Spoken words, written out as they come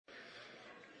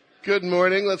Good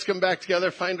morning. Let's come back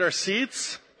together, find our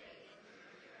seats.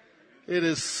 It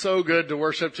is so good to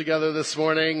worship together this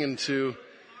morning and to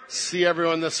see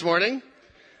everyone this morning.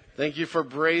 Thank you for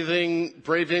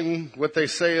braving what they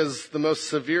say is the most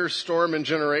severe storm in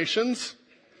generations.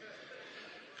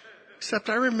 Except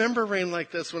I remember rain like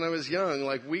this when I was young,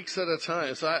 like weeks at a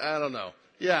time. So I don't know.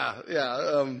 Yeah.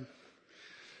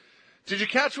 Did you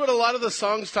catch what a lot of the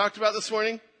songs talked about this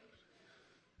morning?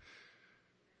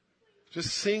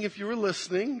 Just seeing if you were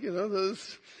listening,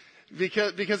 those,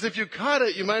 because if you caught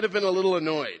it, you might have been a little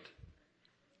annoyed.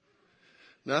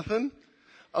 Nothing?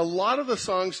 A lot of the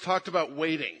songs talked about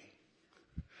waiting.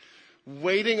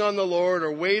 Waiting on the Lord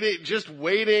or just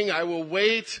waiting. I will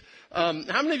wait. How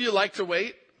many of you like to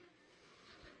wait?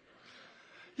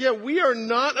 Yeah, we are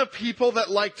not a people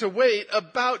that like to wait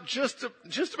about just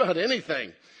about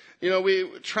anything.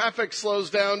 Traffic slows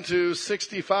down to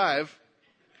 65.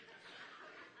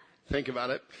 Think about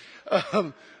it.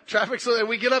 And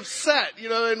we get upset,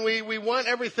 and we want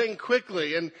everything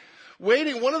quickly. And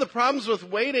waiting, one of the problems with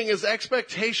waiting is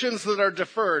expectations that are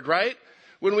deferred, right?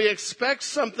 When we expect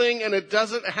something and it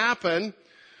doesn't happen,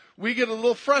 we get a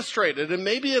little frustrated. And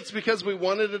maybe it's because we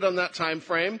wanted it on that time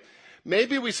frame.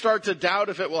 Maybe we start to doubt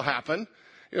if it will happen.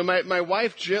 My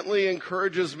wife gently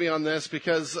encourages me on this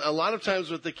because a lot of times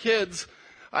with the kids,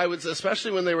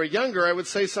 especially when they were younger, I would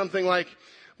say something like,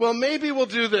 well, maybe we'll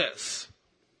do this.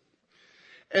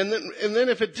 And then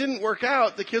if it didn't work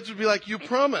out, the kids would be like, you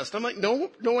promised. I'm like,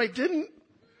 no, I didn't.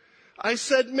 I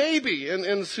said maybe.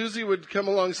 And Susie would come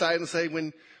alongside and say,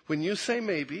 when you say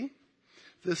maybe,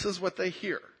 this is what they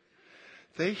hear.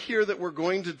 They hear that we're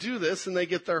going to do this, and they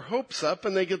get their hopes up,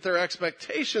 and they get their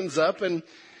expectations up. And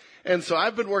so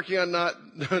I've been working on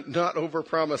not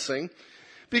over-promising.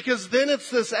 Because then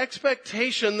it's this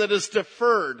expectation that is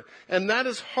deferred, and that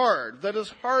is hard. That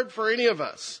is hard for any of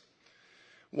us.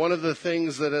 One of the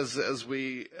things that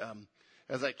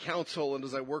as I counsel and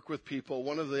as I work with people,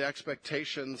 one of the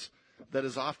expectations that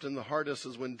is often the hardest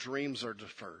is when dreams are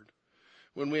deferred.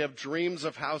 When we have dreams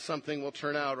of how something will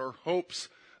turn out or hopes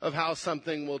of how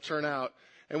something will turn out.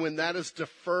 And when that is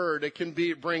deferred, it can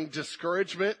bring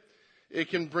discouragement. It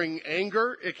can bring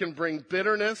anger. It can bring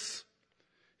bitterness.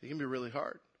 It can be really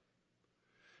hard.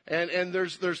 And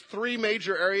there's three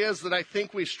major areas that I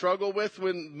think we struggle with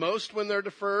when they're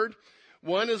deferred.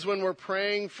 One is when we're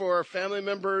praying for our family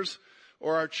members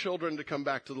or our children to come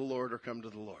back to the Lord or come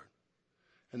to the Lord.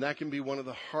 And that can be one of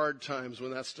the hard times when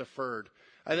that's deferred.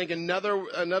 I think another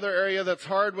area that's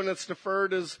hard when it's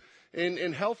deferred is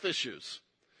in health issues.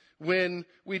 When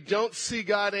we don't see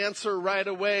God answer right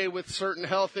away with certain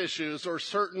health issues or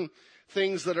certain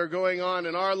things that are going on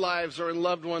in our lives or in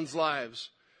loved ones' lives,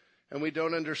 and we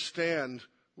don't understand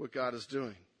what God is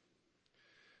doing.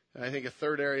 And I think a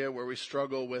third area where we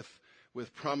struggle with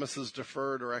promises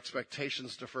deferred or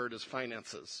expectations deferred is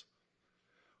finances.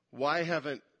 Why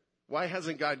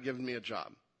hasn't God given me a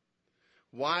job?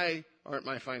 Why aren't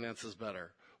my finances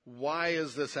better? Why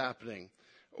is this happening?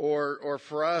 Or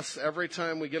for us, every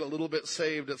time we get a little bit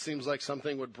saved, it seems like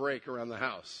something would break around the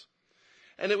house.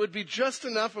 And it would be just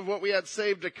enough of what we had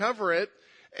saved to cover it.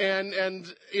 And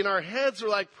in our heads, we're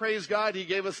like, praise God, He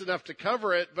gave us enough to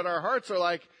cover it. But our hearts are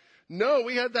like, no,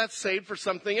 we had that saved for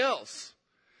something else.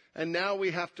 And now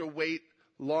we have to wait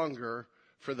longer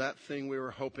for that thing we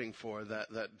were hoping for,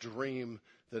 that dream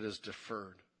that is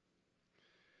deferred.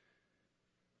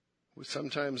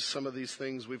 Sometimes some of these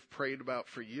things we've prayed about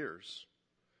for years.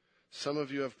 Some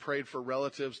of you have prayed for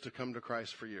relatives to come to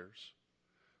Christ for years,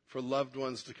 for loved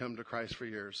ones to come to Christ for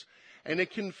years. And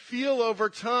it can feel over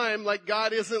time like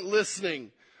God isn't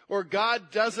listening or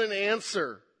God doesn't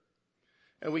answer.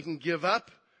 And we can give up.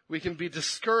 We can be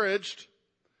discouraged.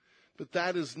 But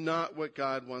that is not what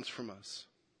God wants from us.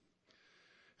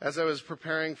 As I was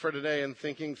preparing for today and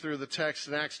thinking through the text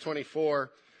in Acts 24,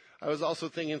 I was also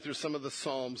thinking through some of the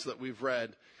Psalms that we've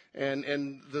read.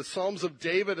 And the Psalms of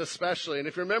David especially. And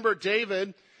if you remember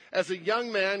David, as a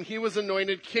young man, he was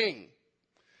anointed king.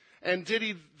 And did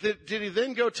he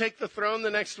then go take the throne the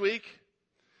next week?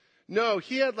 No,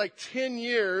 he had like 10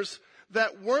 years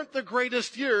that weren't the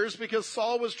greatest years because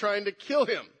Saul was trying to kill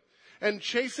him and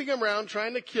chasing him around,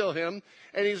 trying to kill him.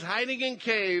 And he's hiding in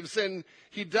caves and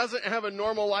he doesn't have a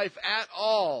normal life at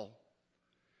all.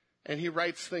 And he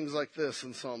writes things like this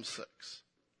in Psalm 6.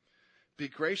 Be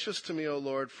gracious to me, O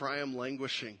Lord, for I am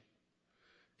languishing.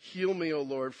 Heal me, O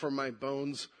Lord, for my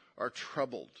bones are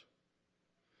troubled.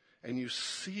 And you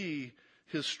see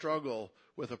his struggle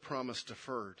with a promise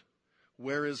deferred.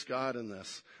 Where is God in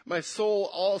this? My soul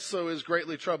also is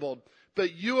greatly troubled.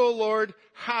 But you, O Lord,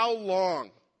 how long?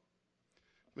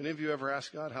 Many of you ever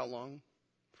asked God how long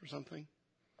for something?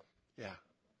 Yeah,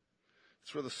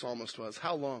 that's where the psalmist was.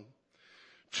 How long?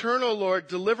 Turn, O Lord,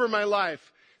 deliver my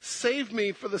life. Save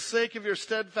me for the sake of your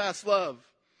steadfast love.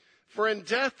 For in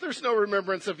death there's no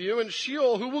remembrance of you. In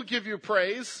Sheol, who will give you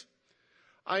praise?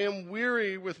 I am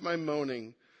weary with my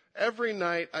moaning. Every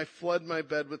night I flood my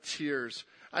bed with tears.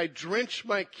 I drench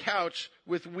my couch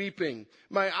with weeping.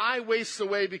 My eye wastes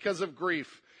away because of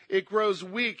grief. It grows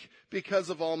weak because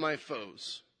of all my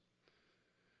foes.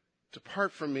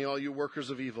 Depart from me, all you workers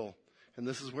of evil. And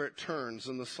this is where it turns,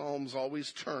 and the Psalms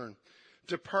always turn.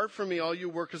 Depart from me, all you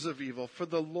workers of evil, for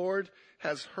the Lord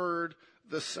has heard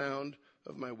the sound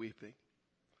of my weeping.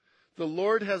 The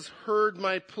Lord has heard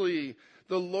my plea.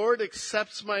 The Lord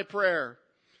accepts my prayer.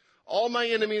 All my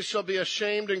enemies shall be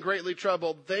ashamed and greatly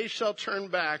troubled. They shall turn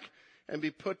back and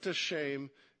be put to shame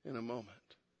in a moment.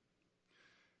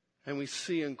 And we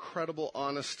see incredible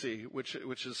honesty, which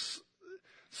is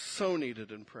so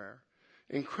needed in prayer.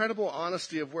 Incredible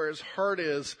honesty of where his heart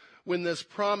is when this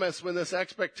promise, when this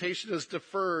expectation is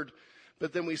deferred.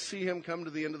 But then we see him come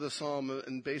to the end of the psalm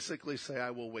and basically say,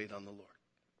 I will wait on the Lord.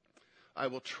 I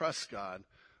will trust God.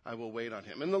 I will wait on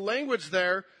him. And the language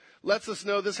there lets us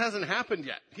know this hasn't happened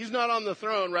yet. He's not on the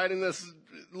throne writing this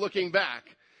looking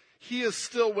back. He is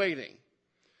still waiting.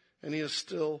 And he is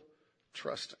still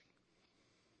trusting.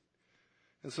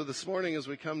 And so this morning as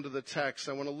we come to the text,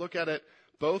 I want to look at it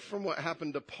both from what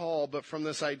happened to Paul, but from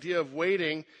this idea of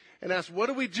waiting and ask, what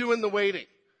do we do in the waiting?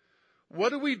 What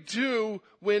do we do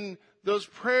when those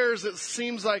prayers it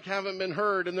seems like haven't been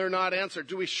heard and they're not answered?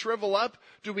 Do we shrivel up?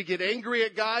 Do we get angry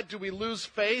at God? Do we lose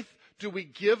faith? Do we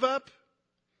give up?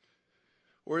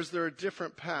 Or is there a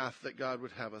different path that God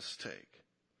would have us take?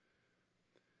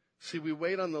 See, we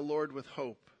wait on the Lord with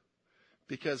hope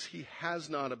because he has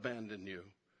not abandoned you.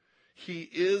 He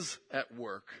is at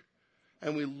work.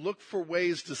 And we look for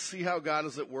ways to see how God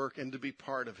is at work and to be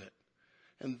part of it.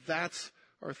 And that's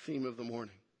our theme of the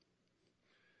morning.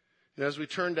 And as we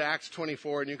turn to Acts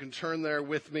 24, and you can turn there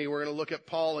with me, we're going to look at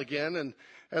Paul again. And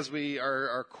as we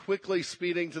are quickly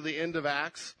speeding to the end of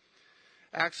Acts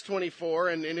 24.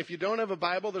 And if you don't have a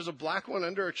Bible, there's a black one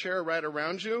under a chair right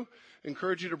around you. I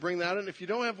encourage you to bring that in. If you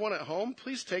don't have one at home,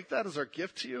 please take that as our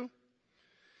gift to you.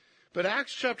 But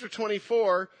Acts chapter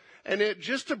 24, and it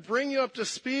just to bring you up to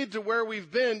speed to where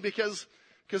we've been, because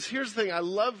here's the thing, I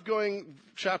love going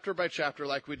chapter by chapter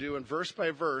like we do and verse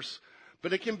by verse,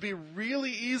 but it can be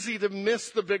really easy to miss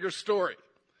the bigger story.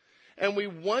 And we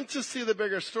want to see the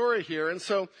bigger story here. And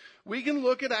so we can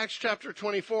look at Acts chapter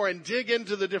 24 and dig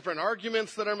into the different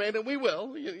arguments that are made, and we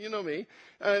will, you know me,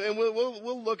 and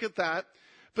we'll look at that.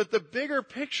 But the bigger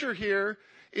picture here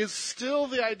is still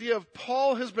the idea of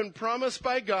Paul has been promised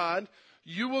by God,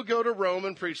 you will go to Rome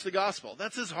and preach the gospel.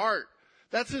 That's his heart.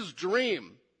 That's his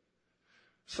dream.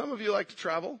 Some of you like to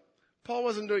travel. Paul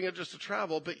wasn't doing it just to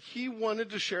travel, but he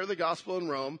wanted to share the gospel in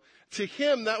Rome. To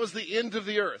him, that was the end of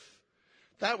the earth.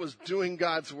 That was doing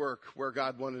God's work where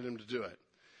God wanted him to do it.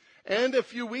 And a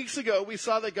few weeks ago, we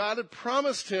saw that God had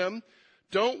promised him,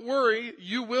 don't worry,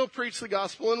 you will preach the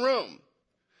gospel in Rome.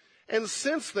 And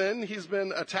since then, he's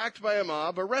been attacked by a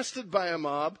mob, arrested by a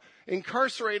mob,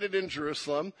 incarcerated in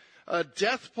Jerusalem, a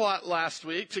death plot last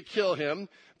week to kill him,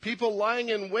 people lying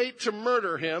in wait to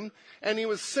murder him, and he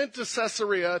was sent to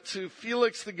Caesarea to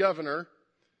Felix the governor,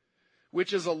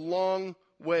 which is a long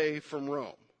way from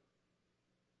Rome.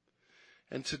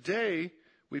 And today,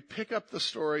 we pick up the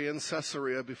story in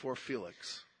Caesarea before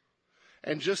Felix.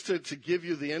 And just to give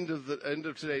you the end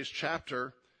of today's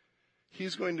chapter,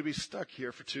 he's going to be stuck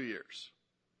here for 2 years.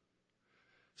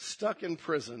 Stuck in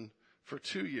prison for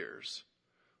 2 years,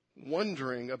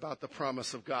 wondering about the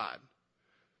promise of God.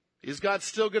 Is God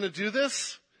still going to do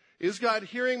this? Is God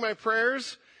hearing my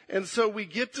prayers? And so we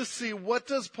get to see what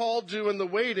does Paul do in the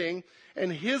waiting,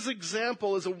 and his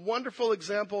example is a wonderful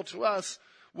example to us.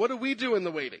 What do we do in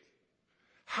the waiting?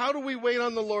 How do we wait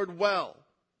on the Lord well?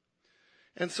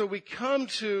 And so we come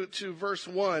to verse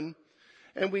 1,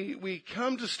 and we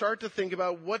come to start to think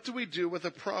about what do we do with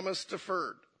a promise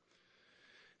deferred.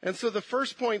 And so the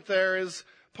first point there is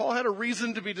Paul had a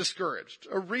reason to be discouraged,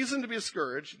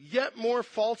 yet more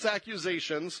false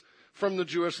accusations from the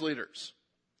Jewish leaders.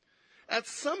 At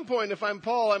some point, if I'm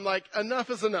Paul, I'm like, enough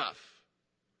is enough.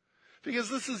 Because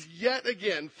this is yet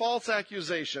again false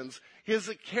accusations, his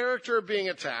character being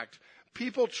attacked,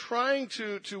 people trying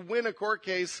to win a court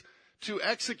case to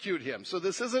execute him. So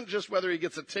this isn't just whether he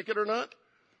gets a ticket or not.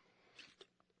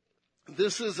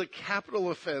 This is a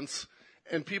capital offense,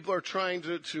 and people are trying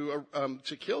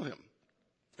to kill him.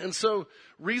 And so,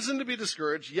 reason to be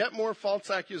discouraged, yet more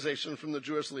false accusation from the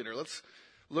Jewish leader. Let's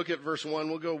look at verse 1.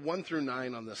 We'll go 1 through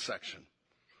 9 on this section.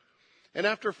 And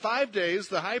after 5 days,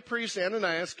 the high priest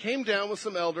Ananias came down with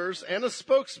some elders and a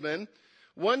spokesman,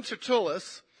 one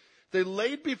Tertullus. They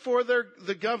laid before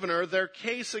the governor their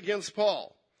case against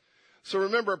Paul. So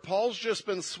remember, Paul's just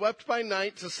been swept by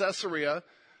night to Caesarea,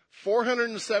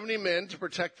 470 men to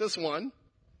protect this one.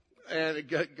 And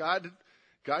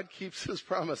God keeps his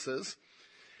promises.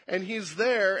 And he's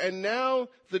there, and now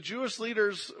the Jewish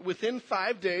leaders within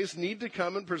 5 days need to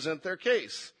come and present their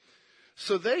case.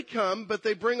 So they come, but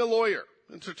they bring a lawyer.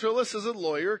 And Tertullus is a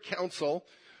lawyer, counsel,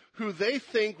 who they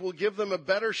think will give them a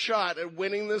better shot at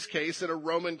winning this case in a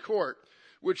Roman court,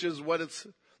 which is what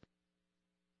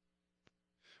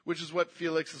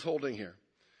Felix is holding here.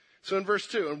 So in verse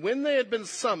 2, and when they had been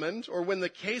summoned, or when the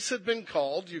case had been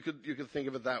called, you could think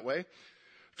of it that way,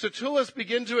 Tertullus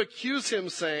began to accuse him,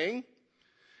 saying,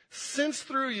 since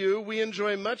through you we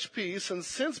enjoy much peace, and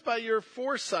since by your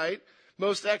foresight,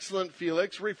 most excellent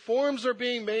Felix, reforms are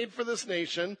being made for this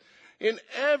nation, in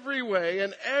every way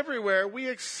and everywhere we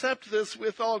accept this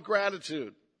with all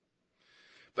gratitude.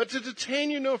 But to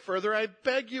detain you no further, I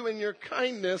beg you in your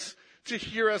kindness to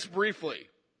hear us briefly.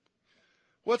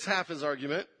 What's half his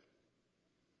argument?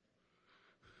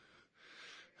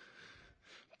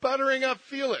 Buttering up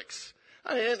Felix.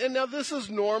 And now this is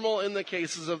normal in the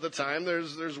cases of the time.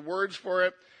 There's words for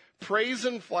it. Praise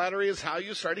and flattery is how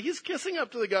you start. He's kissing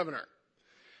up to the governor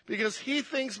because he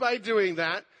thinks by doing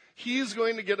that, he's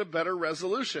going to get a better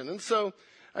resolution. And so,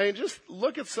 just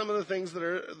look at some of the things that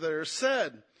are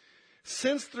said.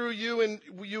 Since through you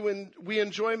we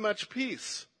enjoy much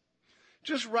peace.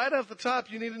 Just right off the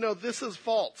top, you need to know this is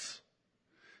false.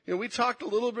 We talked a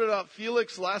little bit about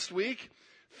Felix last week.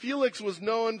 Felix was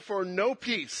known for no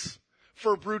peace,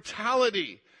 for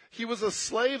brutality. He was a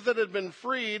slave that had been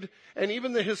freed, and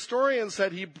even the historian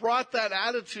said he brought that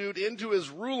attitude into his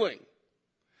ruling.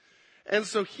 And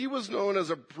so he was known as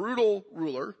a brutal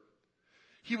ruler.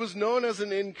 He was known as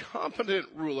an incompetent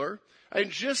ruler.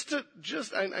 And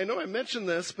I know I mentioned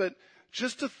this, but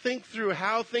just to think through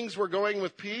how things were going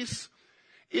with peace,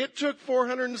 it took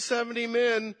 470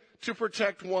 men to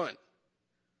protect one.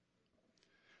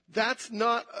 That's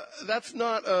not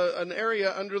an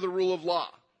area under the rule of law.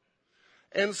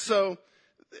 And so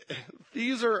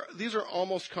these are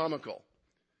almost comical.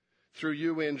 Through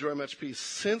you we enjoy much peace.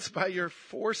 Since by your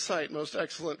foresight, most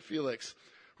excellent Felix,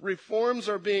 reforms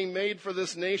are being made for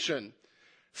this nation,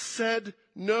 said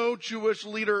no Jewish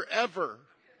leader ever,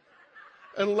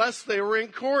 unless they were in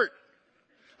court.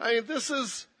 This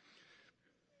is,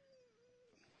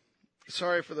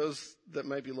 sorry for those that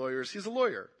might be lawyers. He's a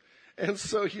lawyer. And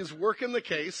so he's working the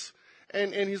case,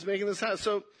 and he's making this happen.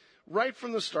 So right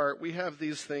from the start, we have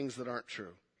these things that aren't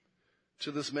true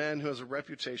to this man who has a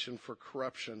reputation for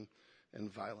corruption and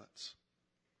violence.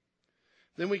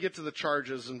 Then we get to the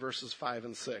charges in verses 5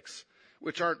 and 6,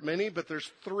 which aren't many, but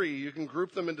there's 3. You can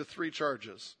group them into 3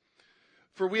 charges.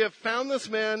 For we have found this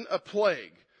man a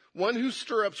plague, one who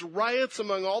stirs up riots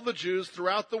among all the Jews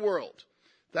throughout the world.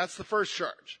 That's the first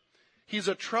charge. He's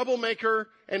a troublemaker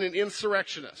and an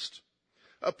insurrectionist.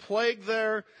 A plague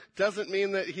there doesn't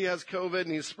mean that he has COVID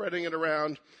and he's spreading it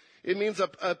around. It means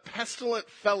a pestilent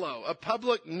fellow, a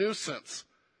public nuisance,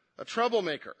 a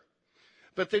troublemaker.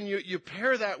 But then you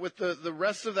pair that with the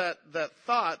rest of that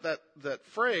thought, that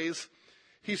phrase,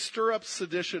 he stir up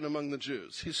sedition among the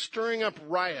Jews. He's stirring up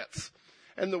riots.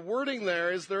 And the wording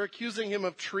there is they're accusing him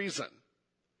of treason.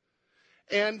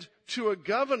 And to a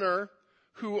governor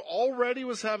who already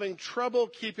was having trouble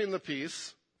keeping the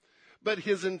peace, but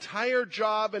his entire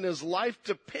job and his life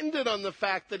depended on the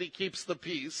fact that he keeps the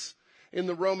peace in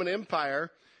the Roman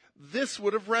Empire, this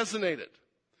would have resonated.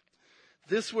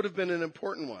 This would have been an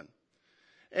important one.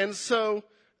 And so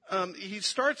he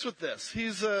starts with this.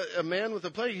 He's a man with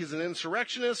a plague. He's an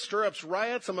insurrectionist, stirs up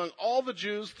riots among all the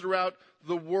Jews throughout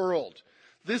the world.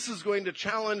 This is going to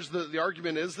challenge, the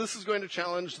argument is, this is going to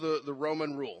challenge the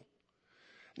Roman rule.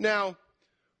 Now,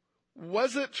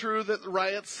 was it true that the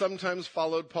riots sometimes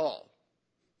followed Paul?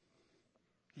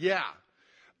 Yeah.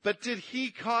 But did he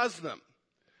cause them?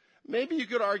 Maybe you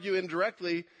could argue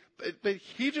indirectly, but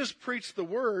he just preached the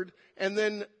word, and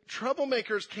then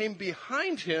troublemakers came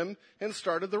behind him and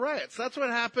started the riots. That's what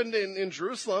happened in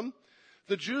Jerusalem.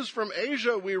 The Jews from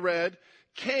Asia, we read,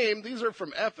 came. These are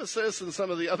from Ephesus and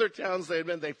some of the other towns they had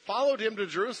been. They followed him to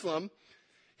Jerusalem.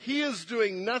 He is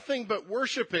doing nothing but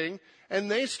worshiping, and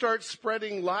they start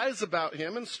spreading lies about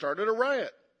him and started a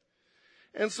riot.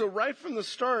 And so right from the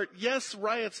start, yes,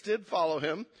 riots did follow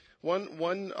him.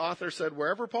 One author said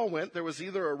wherever Paul went, there was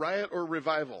either a riot or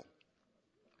revival.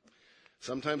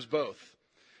 Sometimes both.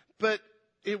 But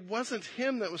it wasn't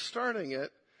him that was starting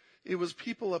it. It was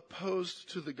people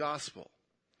opposed to the gospel.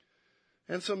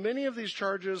 And so many of these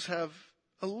charges have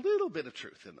a little bit of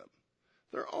truth in them.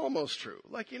 They're almost true,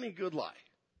 like any good lie.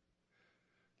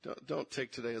 Don't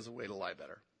take today as a way to lie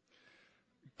better.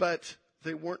 But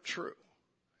they weren't true,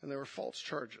 and they were false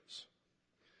charges.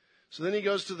 So then he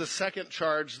goes to the second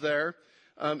charge there.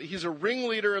 He's a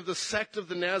ringleader of the sect of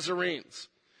the Nazarenes.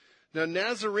 Now,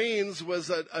 Nazarenes was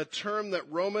a term that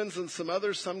Romans and some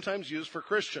others sometimes used for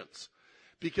Christians,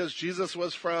 because Jesus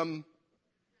was from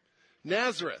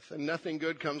Nazareth, and nothing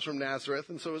good comes from Nazareth,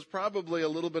 and so it was probably a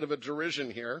little bit of a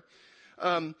derision here.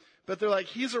 But they're like,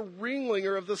 he's a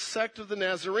ringleader of the sect of the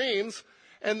Nazarenes,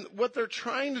 and what they're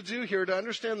trying to do here, to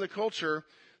understand the culture,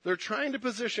 they're trying to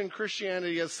position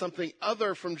Christianity as something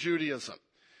other from Judaism.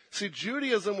 See,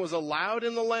 Judaism was allowed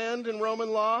in the land in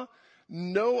Roman law.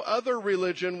 No other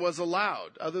religion was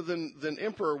allowed, other than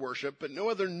emperor worship, but no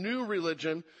other new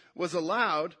religion was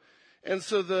allowed. And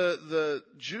so the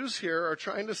Jews here are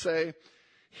trying to say,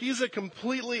 he's a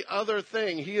completely other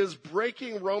thing. He is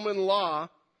breaking Roman law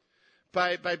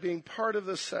by being part of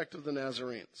the sect of the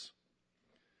Nazarenes.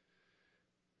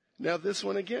 Now, this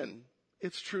one again,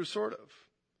 it's true, sort of.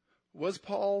 Was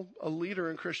Paul a leader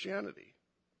in Christianity?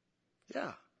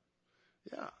 Yeah.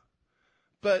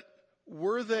 But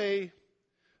were they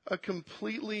a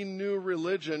completely new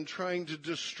religion trying to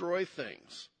destroy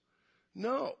things?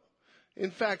 No. In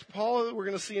fact, Paul, we're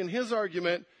going to see in his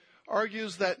argument,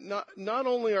 argues that not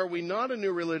only are we not a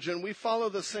new religion, we follow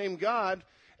the same God,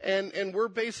 and we're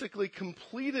basically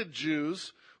completed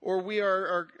Jews, or we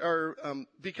are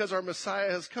because our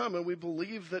Messiah has come and we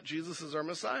believe that Jesus is our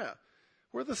Messiah.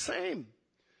 We're the same.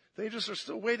 They just are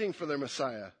still waiting for their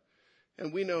Messiah,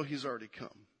 and we know he's already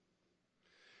come.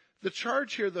 The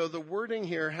charge here, though, the wording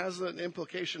here has an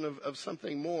implication of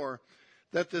something more,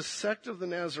 that this sect of the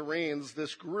Nazarenes,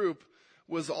 this group,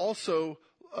 was also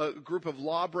a group of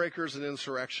lawbreakers and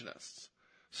insurrectionists.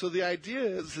 So the idea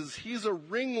is he's a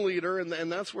ringleader,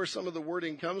 and that's where some of the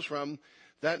wording comes from.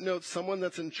 That notes someone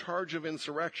that's in charge of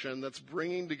insurrection, that's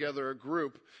bringing together a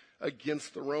group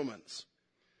against the Romans.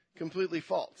 Completely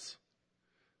false.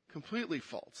 Completely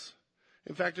false.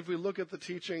 In fact, if we look at the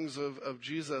teachings of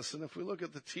Jesus, and if we look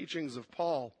at the teachings of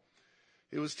Paul,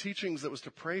 it was teachings that was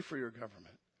to pray for your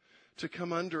government, to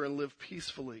come under and live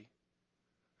peacefully,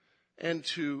 and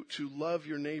to love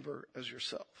your neighbor as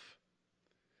yourself.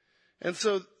 And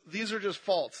so these are just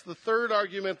false. The third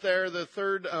argument there, the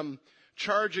third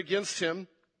charge against him,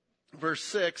 verse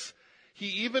 6, he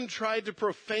even tried to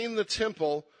profane the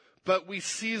temple, but we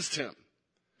seized him.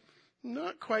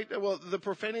 Not quite. Well, the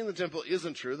profaning the temple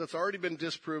isn't true. That's already been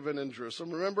disproven in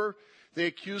Jerusalem. Remember, they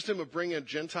accused him of bringing a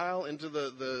Gentile into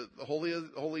the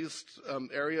holiest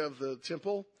area of the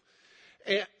temple,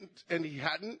 and he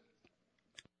hadn't.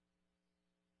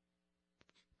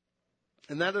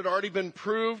 And that had already been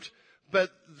proved,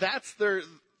 but that's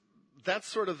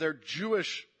sort of their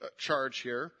Jewish charge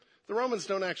here. The Romans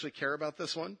don't actually care about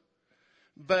this one,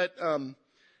 but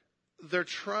they're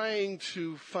trying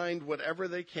to find whatever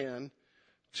they can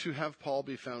to have Paul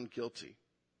be found guilty.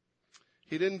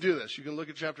 He didn't do this. You can look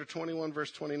at chapter 21,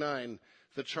 verse 29.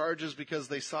 The charge is because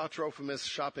they saw Trophimus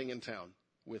shopping in town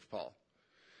with Paul,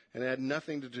 and it had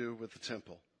nothing to do with the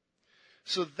temple.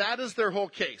 So that is their whole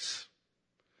case.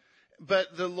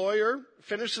 But the lawyer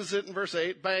finishes it in verse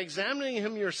 8. By examining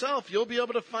him yourself, you'll be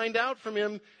able to find out from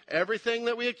him everything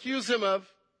that we accuse him of.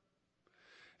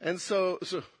 And so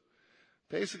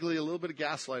basically a little bit of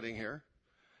gaslighting here.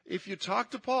 If you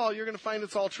talk to Paul, you're going to find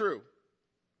it's all true.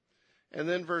 And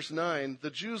then verse 9, the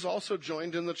Jews also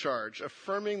joined in the charge,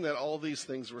 affirming that all these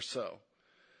things were so.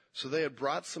 So they had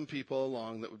brought some people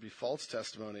along that would be false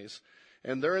testimonies,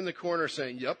 and they're in the corner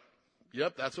saying, yep,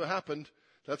 that's what happened.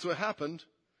 That's what happened.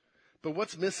 But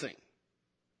what's missing?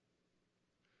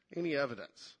 Any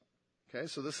evidence. Okay,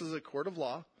 so this is a court of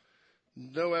law.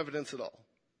 No evidence at all.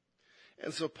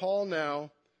 And so Paul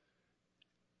now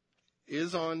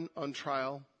is on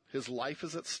trial. His life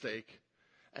is at stake.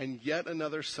 And yet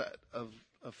another set of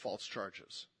false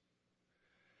charges.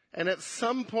 And at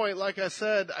some point, like I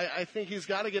said, I think he's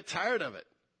got to get tired of it.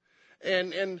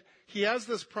 And he has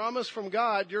this promise from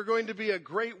God, you're going to be a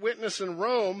great witness in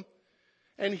Rome.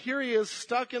 And here he is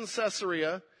stuck in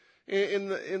Caesarea in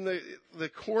the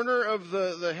corner of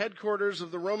the headquarters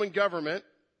of the Roman government.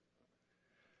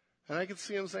 And I could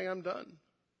see him saying, I'm done.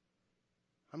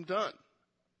 I'm done.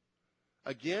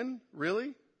 Again?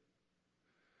 Really?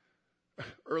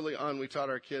 Early on, we taught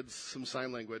our kids some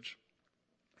sign language.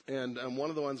 And one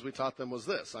of the ones we taught them was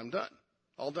this: I'm done.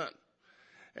 All done.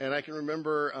 And I can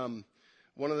remember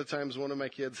one of the times one of my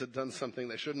kids had done something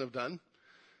they shouldn't have done.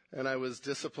 And I was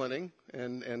disciplining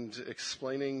and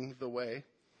explaining the way.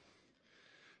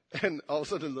 And all of a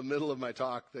sudden in the middle of my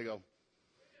talk, they go,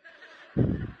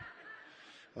 I'm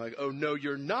like, oh no,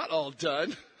 you're not all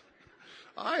done.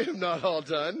 I am not all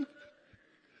done.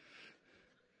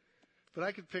 But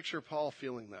I could picture Paul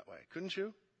feeling that way, couldn't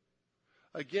you?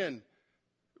 Again,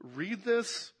 read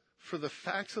this for the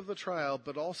facts of the trial,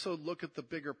 but also look at the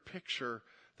bigger picture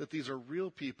that these are real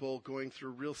people going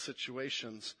through real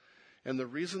situations. And the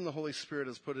reason the Holy Spirit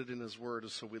has put it in His Word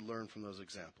is so we learn from those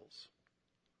examples.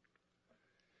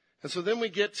 And so then we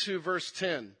get to verse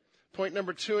 10. Point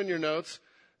number 2 in your notes.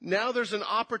 Now there's an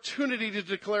opportunity to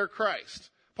declare Christ.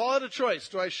 Paul had a choice.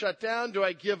 Do I shut down? Do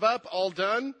I give up? All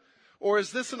done? Or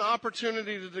is this an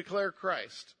opportunity to declare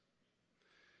Christ?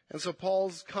 And so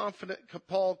Paul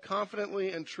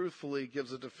confidently and truthfully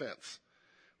gives a defense.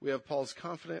 We have Paul's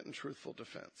confident and truthful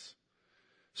defense.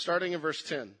 Starting in verse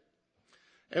 10.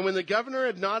 And when the governor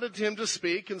had nodded to him to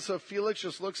speak, and so Felix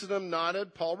just looks at him,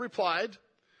 nodded, Paul replied,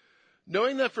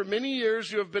 knowing that for many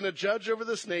years you have been a judge over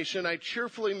this nation, I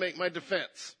cheerfully make my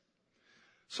defense.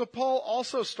 So Paul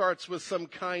also starts with some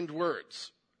kind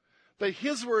words, but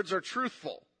his words are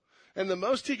truthful. And the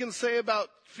most he can say about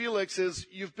Felix is,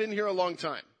 you've been here a long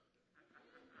time.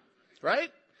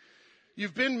 Right?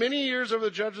 You've been many years over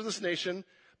the judge of this nation.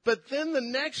 But then the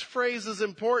next phrase is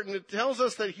important. It tells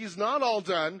us that he's not all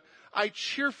done. I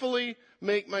cheerfully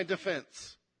make my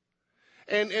defense.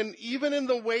 And even in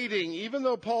the waiting, even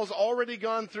though Paul's already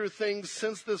gone through things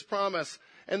since this promise,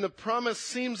 and the promise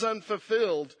seems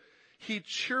unfulfilled, he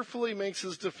cheerfully makes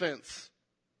his defense.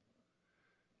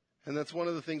 And that's one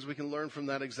of the things we can learn from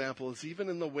that example is even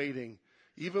in the waiting,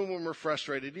 even when we're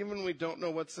frustrated, even when we don't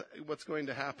know what's going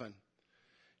to happen,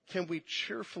 can we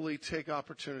cheerfully take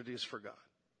opportunities for God?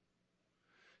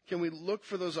 Can we look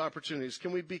for those opportunities?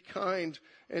 Can we be kind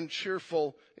and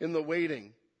cheerful in the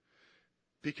waiting?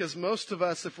 Because most of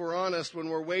us, if we're honest, when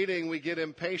we're waiting, we get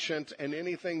impatient and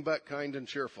anything but kind and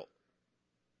cheerful.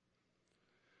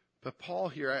 But Paul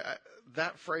here,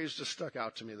 that phrase just stuck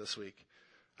out to me this week.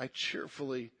 I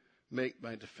cheerfully make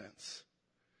my defense.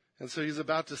 And so he's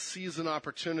about to seize an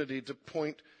opportunity to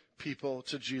point people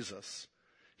to Jesus.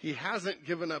 He hasn't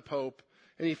given up hope,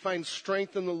 and he finds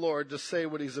strength in the Lord to say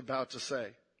what he's about to say.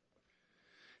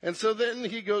 And so then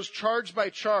he goes charge by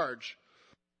charge.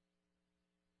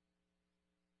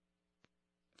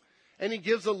 And he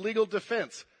gives a legal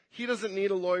defense. He doesn't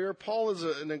need a lawyer. Paul is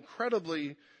an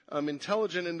incredibly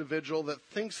intelligent individual that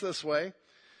thinks this way.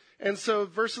 And so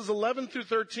verses 11 through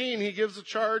 13, he gives a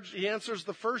charge. He answers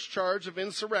the first charge of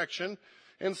insurrection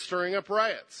and stirring up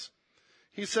riots.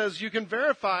 He says, you can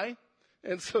verify.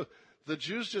 And so the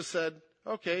Jews just said,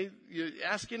 okay, you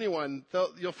ask anyone,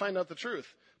 you'll find out the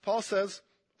truth. Paul says,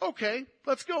 okay,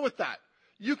 let's go with that.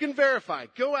 You can verify.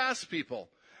 Go ask people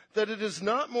that it is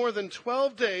not more than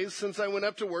 12 days since I went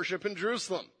up to worship in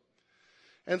Jerusalem.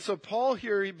 And so Paul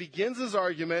here, he begins his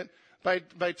argument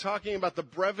by talking about the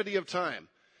brevity of time.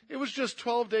 It was just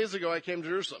 12 days ago I came to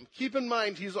Jerusalem. Keep in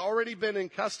mind, he's already been in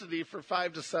custody for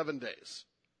 5 to 7 days.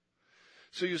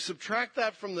 So you subtract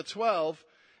that from the 12,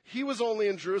 he was only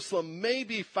in Jerusalem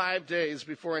maybe 5 days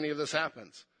before any of this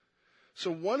happens.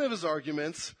 So one of his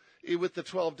arguments with the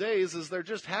 12 days is there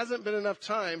just hasn't been enough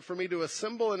time for me to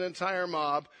assemble an entire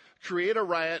mob, create a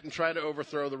riot, and try to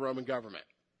overthrow the Roman government.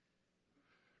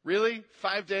 Really?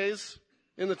 5 days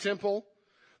in the temple?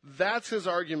 That's his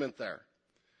argument there.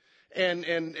 And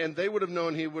they would have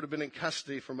known he would have been in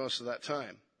custody for most of that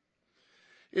time.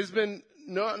 It's been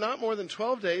not more than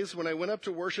 12 days when I went up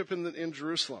to worship in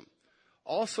Jerusalem.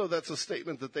 Also, that's a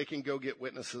statement that they can go get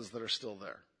witnesses that are still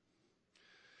there.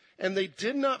 And they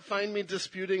did not find me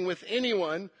disputing with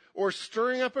anyone or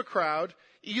stirring up a crowd,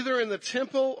 either in the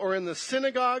temple or in the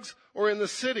synagogues or in the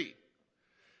city.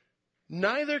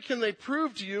 Neither can they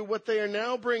prove to you what they are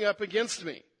now bring up against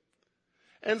me.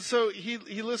 And so he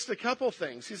lists a couple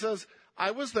things. He says, I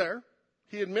was there.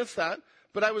 He admits that.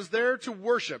 But I was there to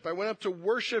worship. I went up to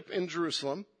worship in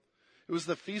Jerusalem. It was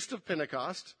the Feast of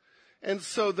Pentecost. And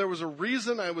so there was a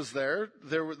reason I was there.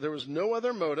 There was no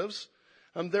other motives.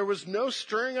 There was no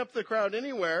stirring up the crowd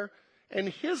anywhere. And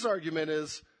his argument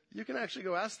is, you can actually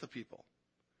go ask the people.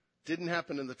 Didn't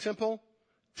happen in the temple.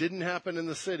 Didn't happen in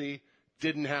the city.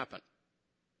 Didn't happen.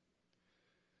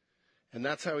 And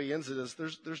that's how he ends it, is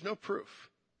there's no proof.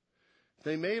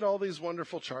 They made all these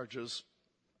wonderful charges.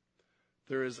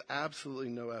 There is absolutely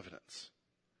no evidence.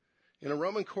 In a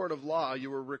Roman court of law, you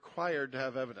were required to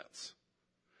have evidence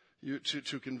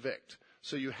to convict.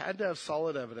 So you had to have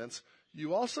solid evidence.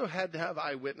 You also had to have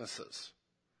eyewitnesses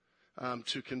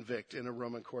to convict in a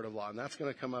Roman court of law. And that's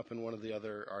going to come up in one of the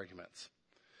other arguments.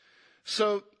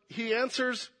 So he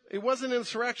answers, it wasn't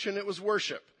insurrection, it was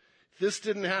worship. this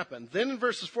didn't happen. Then in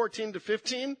verses 14 to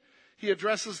 15, he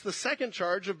addresses the second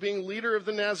charge of being leader of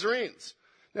the Nazarenes.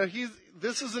 Now,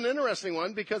 this is an interesting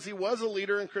one because he was a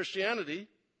leader in Christianity.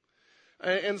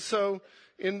 And so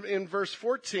in verse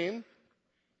 14,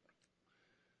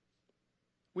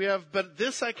 we have, "But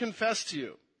this I confess to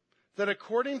you, that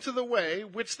according to the way,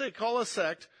 which they call a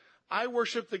sect, I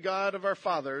worship the God of our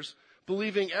fathers,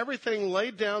 believing everything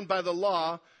laid down by the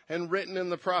law and written in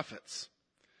the prophets."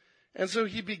 And so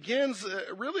he begins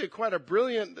really quite a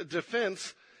brilliant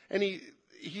defense, and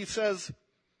he says,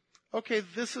 okay,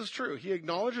 this is true. He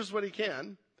acknowledges what he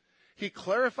can. He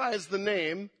clarifies the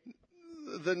name.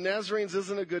 The Nazarenes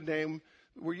isn't a good name.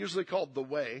 We're usually called the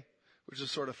Way, which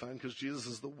is sort of fun because Jesus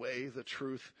is the way, the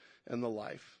truth, and the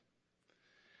life.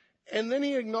 And then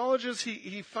he acknowledges,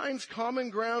 he finds common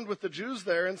ground with the Jews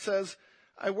there and says,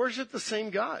 I worship the same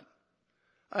God.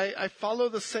 I follow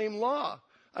the same law.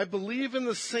 I believe in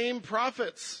the same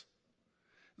prophets.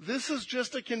 This is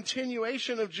just a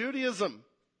continuation of Judaism,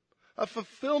 a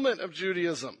fulfillment of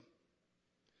Judaism.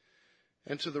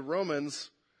 And to the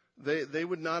Romans, they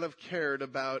would not have cared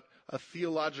about a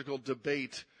theological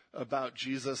debate about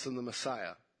Jesus and the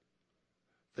Messiah.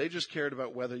 They just cared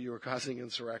about whether you were causing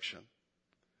insurrection.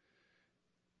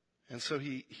 And so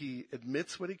he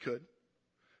admits what he could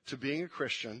to being a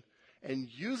Christian and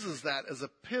uses that as a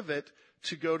pivot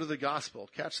to go to the gospel.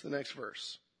 Catch the next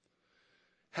verse.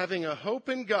 "Having a hope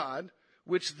in God,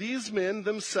 which these men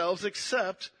themselves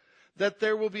accept, that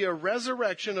there will be a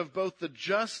resurrection of both the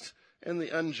just and the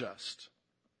unjust."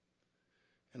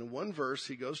 And in one verse,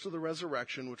 he goes to the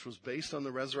resurrection, which was based on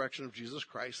the resurrection of Jesus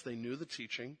Christ. They knew the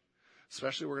teaching.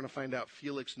 Especially, we're going to find out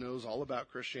Felix knows all about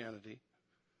Christianity.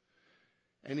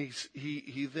 And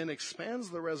he then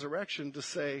expands the resurrection to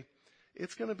say,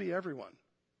 it's going to be everyone.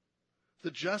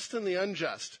 The just and the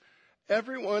unjust.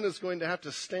 Everyone is going to have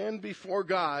to stand before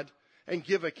God and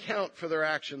give account for their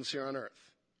actions here on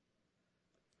earth.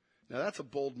 Now that's a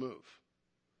bold move.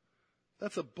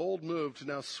 That's a bold move to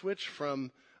now switch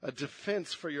from a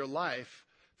defense for your life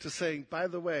to saying, by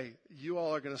the way, you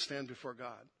all are going to stand before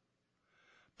God.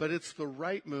 But it's the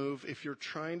right move if you're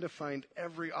trying to find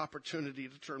every opportunity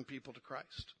to turn people to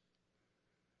Christ.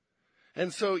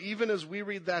 And so even as we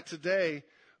read that today,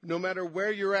 no matter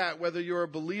where you're at, whether you're a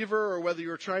believer or whether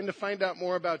you're trying to find out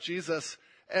more about Jesus,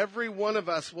 every one of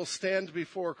us will stand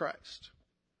before Christ.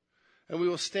 And we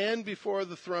will stand before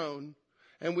the throne,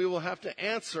 and we will have to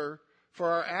answer for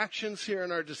our actions here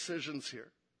and our decisions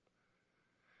here.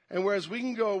 And whereas we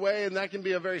can go away, and that can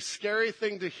be a very scary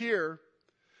thing to hear,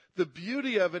 the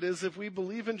beauty of it is if we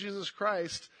believe in Jesus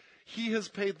Christ, he has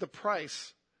paid the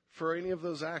price for any of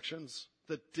those actions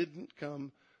that didn't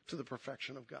come to the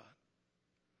perfection of God,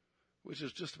 which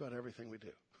is just about everything we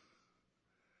do.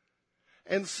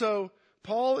 And so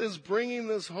Paul is bringing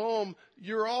this home.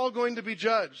 You're all going to be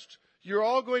judged. You're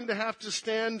all going to have to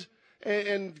stand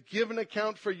and give an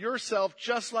account for yourself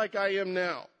just like I am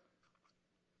now.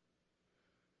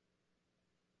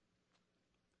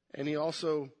 And he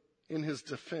also, in his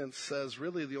defense, says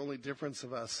really the only difference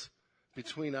of us,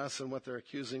 between us and what they're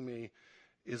accusing me,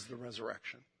 is the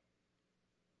resurrection.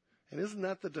 And isn't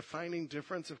that the defining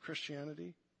difference of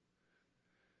Christianity?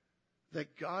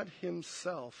 That God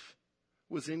himself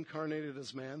was incarnated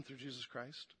as man through Jesus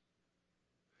Christ?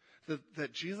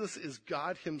 That Jesus is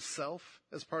God himself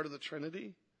as part of the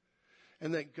Trinity?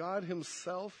 And that God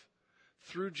himself,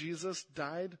 through Jesus,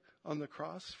 died on the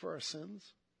cross for our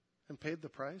sins and paid the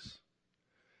price?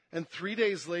 And 3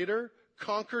 days later,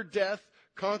 conquered death,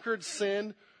 conquered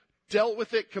sin, dealt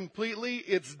with it completely.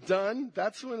 It's done.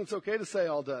 That's when it's okay to say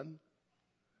all done.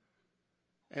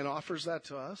 And offers that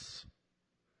to us.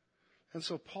 And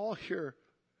so Paul here,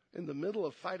 in the middle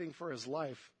of fighting for his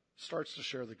life, starts to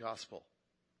share the gospel.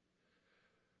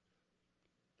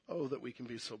 Oh, that we can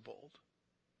be so bold.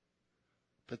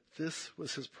 But this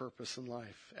was his purpose in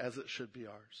life, as it should be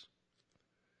ours.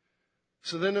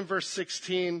 So then in verse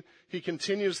 16, he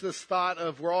continues this thought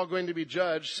of we're all going to be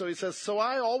judged. So he says, so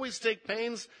I always take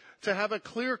pains to have a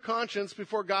clear conscience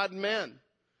before God and man.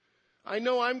 I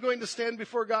know I'm going to stand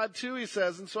before God too, he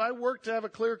says, and so I work to have a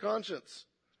clear conscience.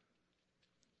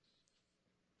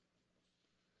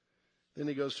 Then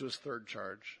he goes to his third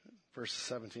charge, verses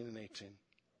 17 and 18.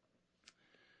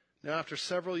 Now after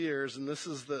several years, and this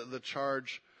is the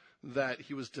charge that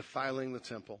he was defiling the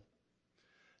temple.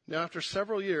 Now after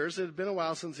several years, it had been a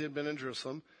while since he had been in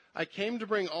Jerusalem, I came to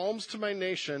bring alms to my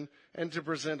nation and to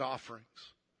present offerings.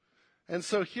 And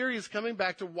so here he's coming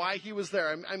back to why he was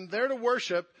there. I'm there to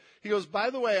worship. He goes, by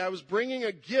the way, I was bringing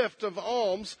a gift of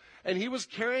alms, and he was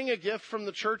carrying a gift from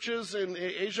the churches in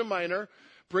Asia Minor,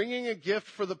 bringing a gift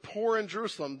for the poor in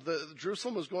Jerusalem.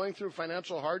 Jerusalem was going through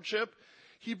financial hardship.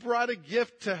 He brought a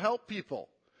gift to help people.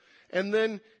 And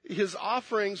then his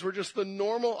offerings were just the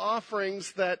normal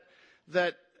offerings that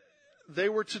they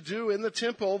were to do in the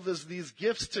temple. There's these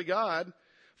gifts to God,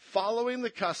 following the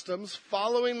customs,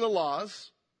 following the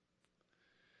laws.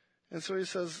 And so he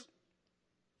says,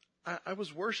 I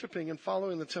was worshiping and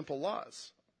following the temple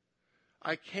laws.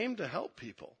 I came to help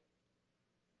people.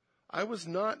 I was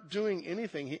not doing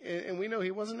anything. And we know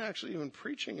he wasn't actually even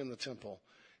preaching in the temple.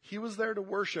 He was there to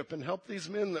worship and help these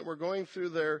men that were going through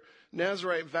their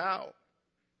Nazirite vow.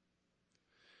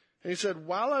 And he said,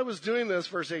 while I was doing this,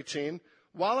 verse 18,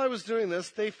 while I was doing this,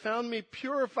 they found me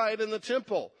purified in the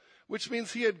temple, which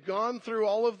means he had gone through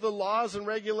all of the laws and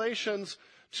regulations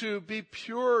to be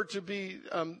pure, to be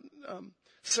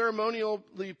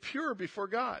ceremonially pure before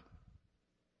God.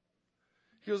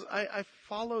 He goes, I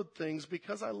followed things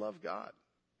because I love God,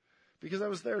 because I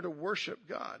was there to worship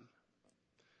God.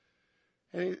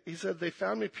 And he said, they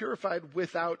found me purified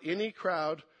without any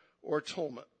crowd or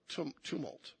tumult.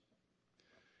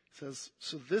 He says,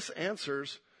 so this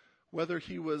answers whether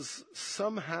he was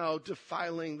somehow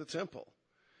defiling the temple.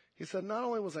 He said, not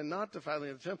only was I not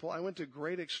defiling the temple, I went to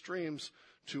great extremes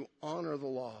to honor the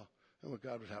law and what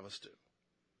God would have us do.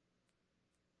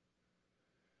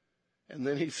 And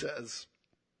then he says,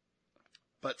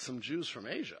 but some Jews from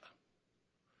Asia.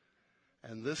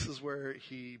 And this is where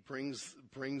he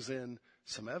brings in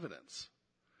some evidence,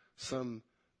 some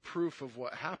proof of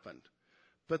what happened.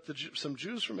 But some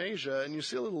Jews from Asia, and you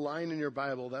see a little line in your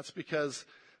Bible, that's because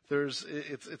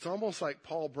it's almost like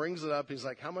Paul brings it up. He's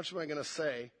like, how much am I going to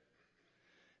say?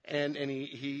 And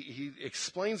he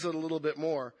explains it a little bit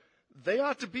more. They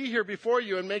ought to be here before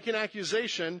you and make an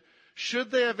accusation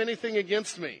should they have anything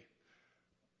against me.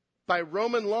 By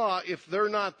Roman law, if they're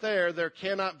not there, there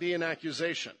cannot be an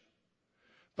accusation.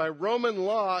 By Roman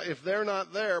law, if they're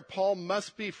not there, Paul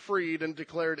must be freed and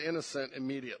declared innocent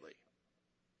immediately.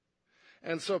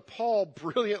 And so Paul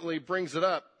brilliantly brings it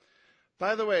up.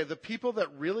 By the way, the people that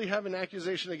really have an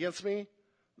accusation against me,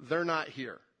 they're not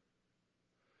here.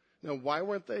 Now, why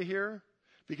weren't they here?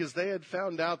 Because they had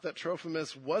found out that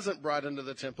Trophimus wasn't brought into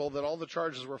the temple, that all the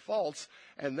charges were false,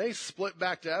 and they split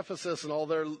back to Ephesus and all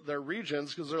their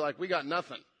regions because they're like, we got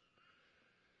nothing.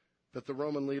 But the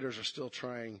Roman leaders are still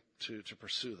trying to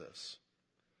pursue this.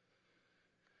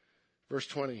 Verse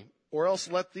 20, or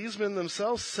else let these men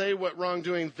themselves say what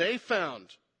wrongdoing they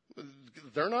found.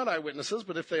 They're not eyewitnesses,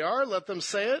 but if they are, let them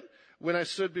say it when I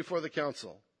stood before the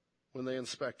council, when they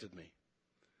inspected me.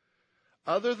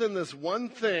 Other than this one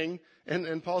thing,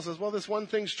 and Paul says, well, this one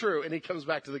thing's true, and he comes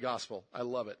back to the gospel. I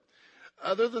love it.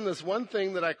 Other than this one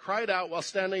thing that I cried out while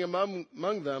standing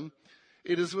among them,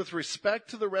 it is with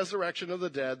respect to the resurrection of the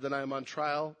dead that I am on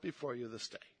trial before you this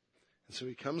day. And so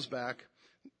he comes back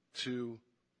to,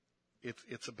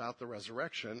 it's about the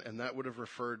resurrection, and that would have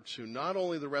referred to not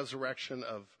only the resurrection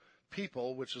of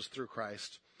people, which is through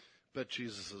Christ, but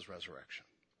Jesus' resurrection.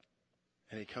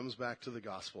 And he comes back to the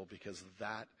gospel because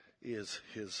that is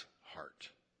his heart.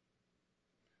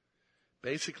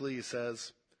 Basically, he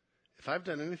says, if I've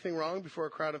done anything wrong before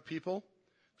a crowd of people,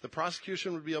 the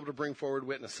prosecution would be able to bring forward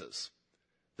witnesses.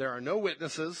 There are no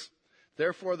witnesses,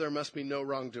 therefore there must be no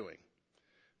wrongdoing.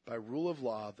 By rule of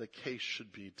law, the case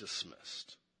should be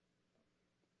dismissed.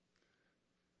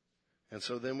 And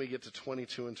so then we get to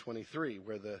 22 and 23,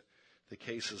 where the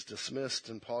case is dismissed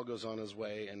and Paul goes on his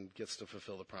way and gets to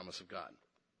fulfill the promise of God.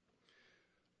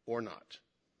 Or not.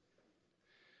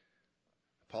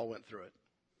 Paul went through it.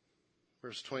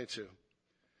 Verse 22.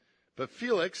 But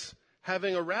Felix,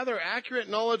 having a rather accurate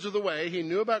knowledge of the way he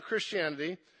knew about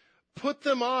Christianity, put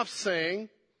them off, saying,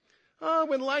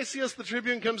 when Lysias the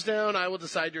tribune comes down, I will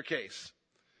decide your case.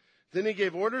 Then he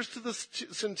gave orders to the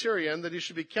centurion that he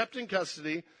should be kept in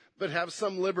custody, but have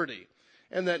some liberty,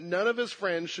 and that none of his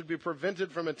friends should be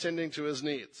prevented from attending to his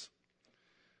needs.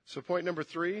 So point number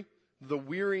 3, the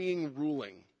wearying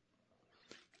ruling.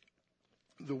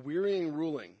 The wearying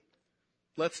ruling.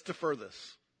 Let's defer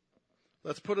this.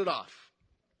 Let's put it off.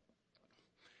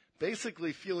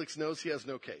 Basically, Felix knows he has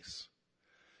no case.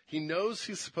 He knows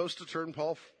he's supposed to turn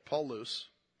Paul loose,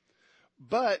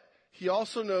 but he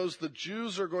also knows the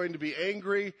Jews are going to be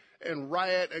angry and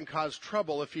riot and cause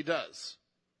trouble if he does.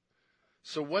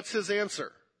 So what's his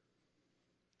answer?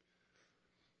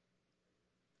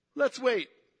 Let's wait.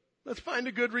 Let's find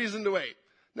a good reason to wait.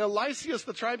 Now, Lysias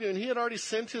the tribune, he had already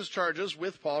sent his charges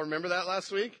with Paul. Remember that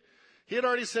last week? He had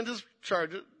already sent his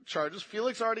charges.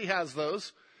 Felix already has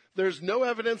those. There's no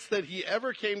evidence that he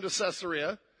ever came to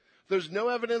Caesarea. There's no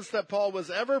evidence that Paul was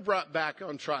ever brought back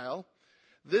on trial.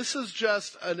 This is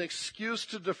just an excuse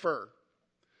to defer.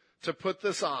 to put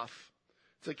this off.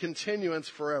 It's a continuance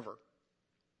forever.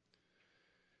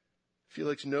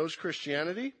 Felix knows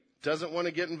Christianity, doesn't want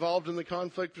to get involved in the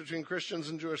conflict between Christians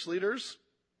and Jewish leaders.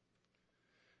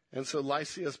 And so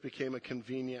Lysias became a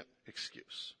convenient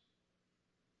excuse.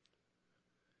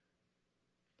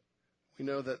 We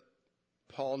know that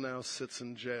Paul now sits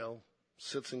in jail,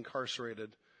 sits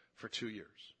incarcerated for 2 years.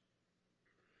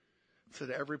 It's had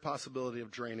every possibility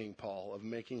of draining Paul, of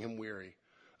making him weary,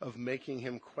 of making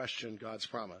him question God's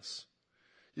promise.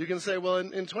 You can say, well,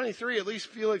 in 23, at least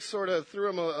Felix sort of threw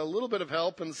him a little bit of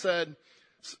help and said,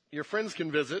 your friends can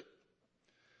visit.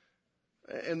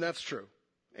 And that's true.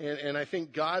 And I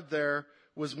think God there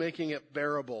was making it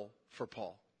bearable for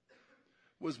Paul,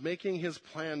 was making his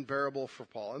plan bearable for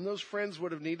Paul. And those friends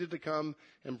would have needed to come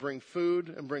and bring food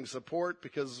and bring support,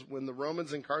 because when the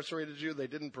Romans incarcerated you, they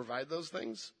didn't provide those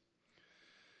things.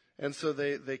 And so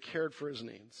they cared for his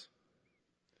needs.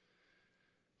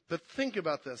 But think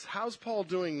about this. How's Paul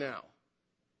doing now?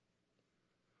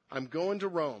 I'm going to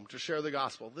Rome to share the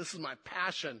gospel. This is my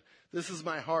passion. This is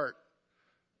my heart.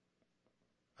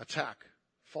 Attack,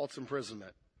 false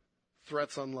imprisonment,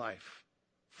 threats on life,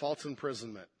 false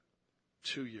imprisonment,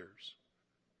 2 years.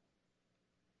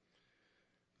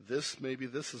 Maybe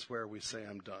this is where we say,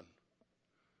 I'm done.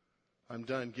 I'm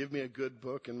done. Give me a good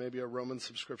book and maybe a Roman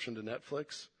subscription to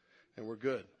Netflix, and we're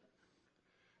good.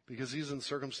 Because he's in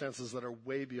circumstances that are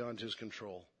way beyond his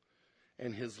control,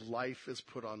 and his life is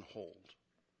put on hold.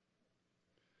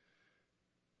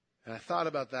 And I thought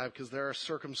about that because there are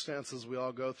circumstances we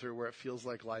all go through where it feels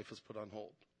like life is put on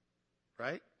hold,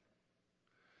 right?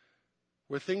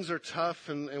 Where things are tough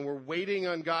and we're waiting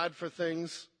on God for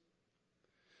things,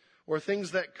 or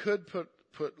things that could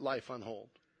put life on hold.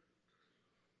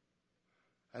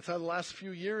 That's how the last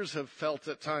few years have felt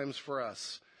at times for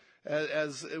us.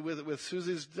 As with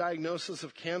Susie's diagnosis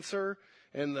of cancer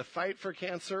and the fight for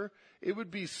cancer, it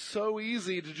would be so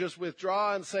easy to just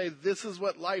withdraw and say, this is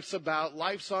what life's about.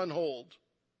 Life's on hold.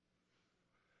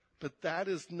 But that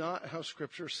is not how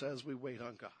Scripture says we wait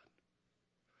on God.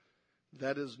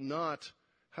 That is not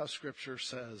how Scripture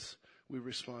says we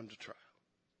respond to trial.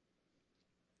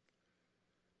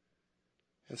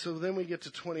 And so then we get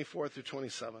to 24 through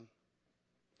 27.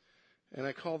 And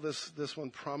I call this one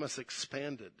Promise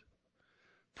Expanded.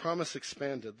 Promise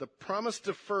expanded. The promise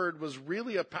deferred was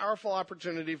really a powerful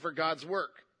opportunity for God's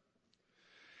work.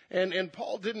 And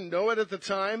Paul didn't know it at the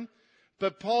time,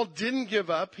 but Paul didn't give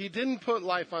up. He didn't put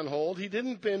life on hold. He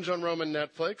didn't binge on Roman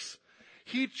Netflix.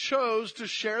 He chose to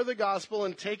share the gospel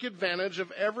and take advantage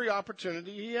of every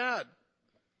opportunity he had.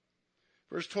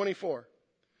 Verse 24.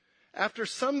 After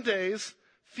some days,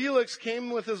 Felix came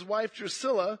with his wife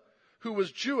Drusilla, who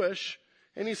was Jewish,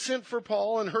 and he sent for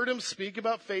Paul and heard him speak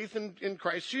about faith in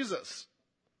Christ Jesus.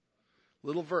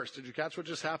 Little verse. Did you catch what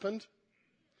just happened?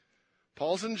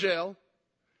 Paul's in jail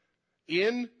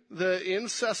in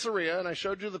Caesarea, and I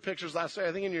showed you the pictures last day.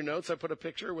 I think in your notes I put a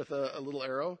picture with a little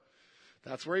arrow.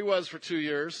 That's where he was for 2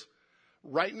 years.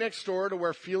 Right next door to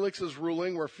where Felix is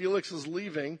ruling, where Felix is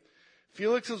leaving.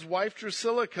 Felix's wife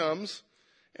Drusilla comes,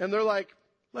 and they're like,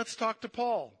 let's talk to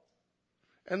Paul.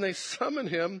 And they summon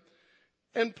him.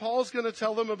 And Paul's going to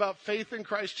tell them about faith in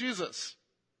Christ Jesus.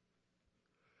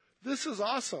 This is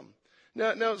awesome.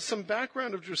 Now, some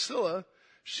background of Drusilla.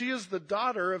 She is the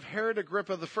daughter of Herod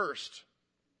Agrippa I.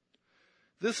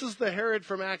 This is the Herod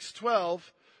from Acts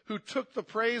 12 who took the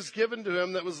praise given to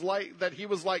him that he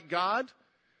was like God,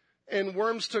 and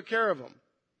worms took care of him.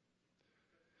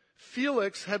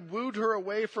 Felix had wooed her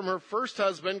away from her first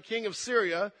husband, king of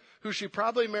Syria, who she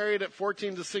probably married at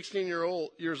 14 to 16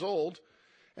 years old.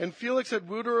 And Felix had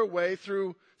wooed her away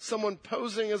through someone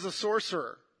posing as a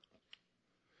sorcerer.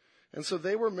 And so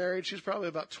they were married. She's probably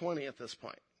about 20 at this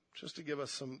point, just to give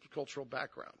us some cultural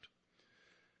background.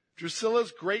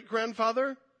 Drusilla's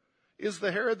great-grandfather is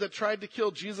the Herod that tried to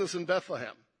kill Jesus in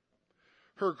Bethlehem.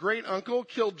 Her great-uncle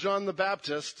killed John the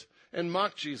Baptist and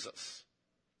mocked Jesus.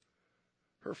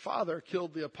 Her father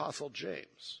killed the Apostle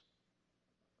James.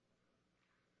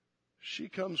 She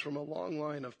comes from a long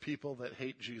line of people that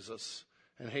hate Jesus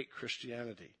and hate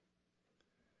Christianity.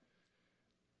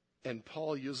 And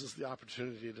Paul uses the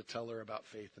opportunity to tell her about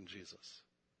faith in Jesus.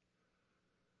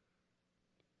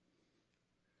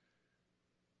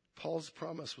 Paul's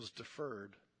promise was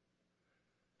deferred,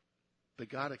 but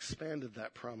God expanded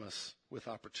that promise with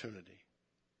opportunity.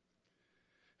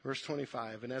 Verse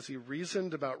 25, and as he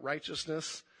reasoned about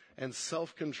righteousness and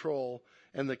self-control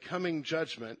and the coming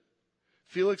judgment,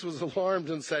 Felix was alarmed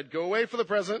and said, go away for the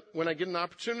present. When I get an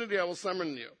opportunity, I will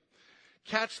summon you.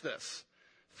 Catch this.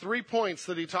 3 points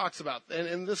that he talks about.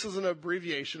 And this is an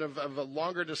abbreviation of a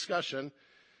longer discussion.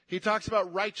 He talks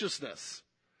about righteousness,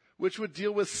 which would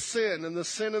deal with sin and the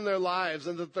sin in their lives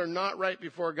and that they're not right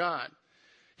before God.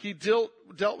 He dealt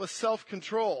with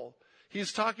self-control.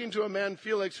 He's talking to a man,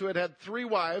 Felix, who had had 3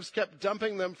 wives, kept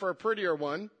dumping them for a prettier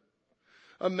one.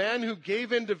 A man who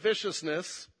gave in to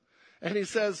viciousness. And he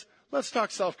says, let's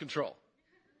talk self-control.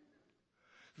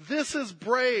 This is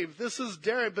brave. This is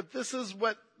daring. But this is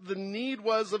what the need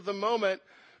was of the moment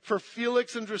for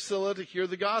Felix and Drusilla to hear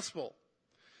the gospel.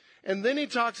 And then he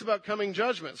talks about coming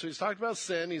judgment. So he's talked about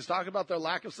sin. He's talked about their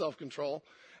lack of self-control.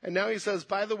 And now he says,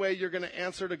 by the way, you're going to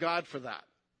answer to God for that.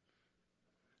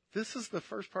 This is the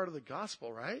first part of the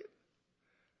gospel, right?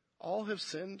 All have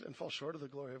sinned and fall short of the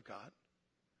glory of God.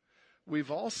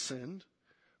 We've all sinned.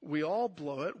 We all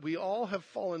blow it. We all have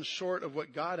fallen short of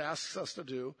what God asks us to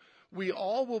do. We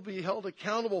all will be held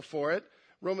accountable for it.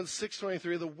 Romans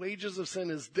 6:23, the wages of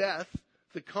sin is death.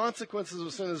 The consequences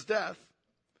of sin is death.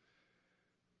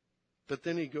 But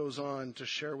then he goes on to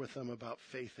share with them about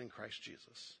faith in Christ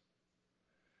Jesus.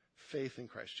 Faith in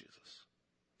Christ Jesus.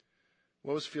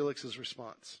 What was Felix's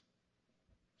response?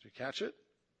 Did you catch it?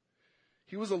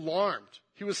 He was alarmed.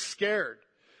 He was scared.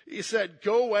 He said,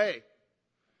 go away.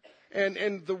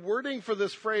 And the wording for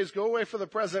this phrase, go away for the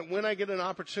present, when I get an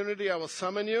opportunity, I will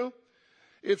summon you.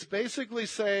 It's basically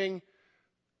saying,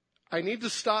 I need to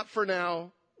stop for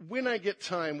now. When I get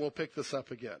time, we'll pick this up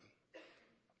again.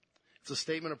 It's a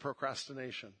statement of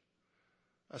procrastination,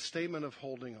 a statement of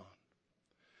holding on.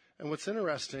 And what's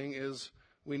interesting is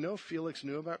we know Felix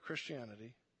knew about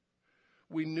Christianity.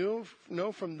 We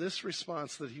know from this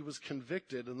response that he was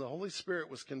convicted and the Holy Spirit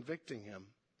was convicting him.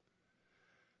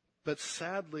 But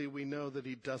sadly, we know that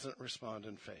he doesn't respond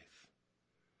in faith,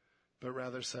 but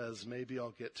rather says, maybe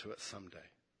I'll get to it someday.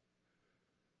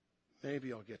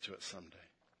 Maybe I'll get to it someday.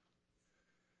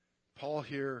 Paul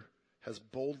here has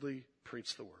boldly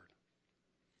preached the word.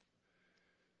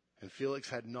 And Felix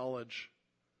had knowledge,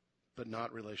 but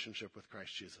not relationship with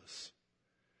Christ Jesus.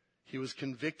 He was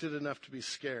convicted enough to be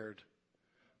scared,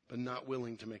 but not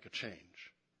willing to make a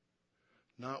change.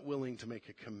 Not willing to make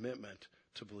a commitment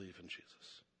to believe in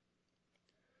Jesus.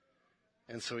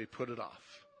 And so he put it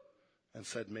off and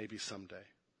said, maybe someday.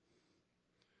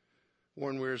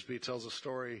 Warren Wiersbe tells a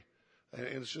story, and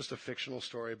it's just a fictional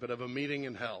story, but of a meeting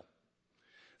in hell.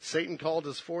 Satan called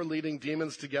his 4 leading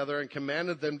demons together and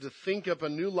commanded them to think up a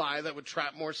new lie that would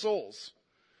trap more souls.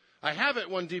 I have it,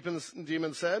 one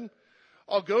demon said.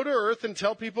 I'll go to earth and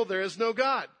tell people there is no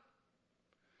God.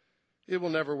 It will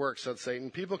never work, said Satan.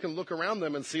 People can look around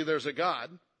them and see there's a God.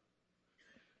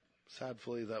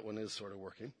 Sadly, that one is sort of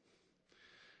working.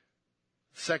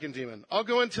 Second demon, I'll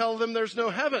go and tell them there's no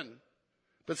heaven.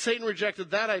 But Satan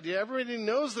rejected that idea. Everybody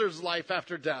knows there's life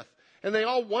after death. And they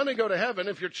all want to go to heaven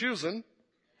if you're choosing.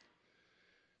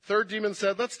 Third demon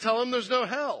said, let's tell them there's no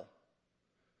hell.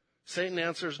 Satan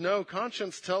answers, no,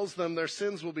 conscience tells them their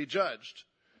sins will be judged.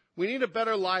 We need a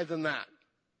better lie than that.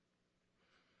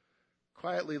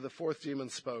 Quietly, the 4th demon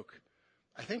spoke,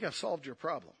 I think I've solved your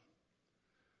problem.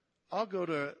 I'll go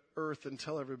to earth and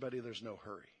tell everybody there's no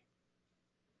hurry.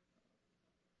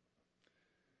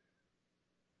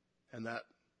 And that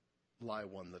lie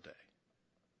won the day.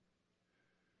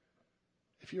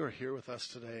 If you are here with us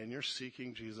today and you're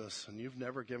seeking Jesus and you've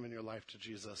never given your life to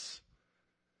Jesus,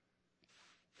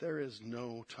 there is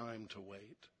no time to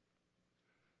wait.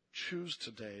 Choose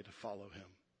today to follow him.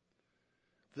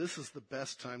 This is the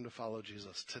best time to follow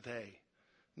Jesus. Today.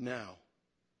 Now.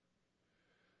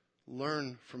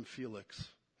 Learn from Felix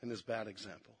and his bad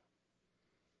example.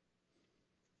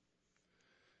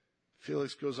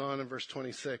 Felix goes on in verse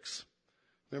 26.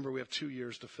 Remember, we have 2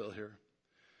 years to fill here.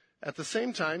 At the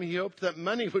same time, he hoped that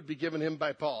money would be given him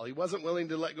by Paul. He wasn't willing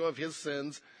to let go of his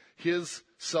sins, his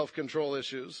self-control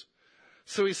issues.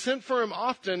 So he sent for him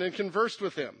often and conversed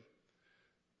with him.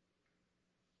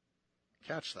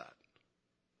 Catch that.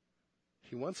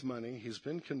 He wants money. He's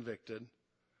been convicted.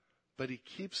 But he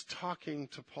keeps talking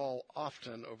to Paul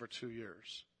often over 2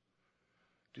 years.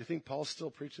 Do you think Paul's still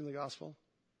preaching the gospel?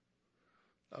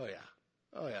 Oh,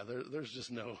 yeah. There's just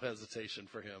no hesitation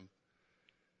for him.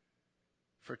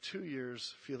 For 2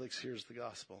 years, Felix hears the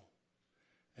gospel,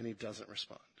 and he doesn't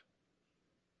respond.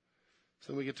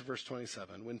 So then we get to verse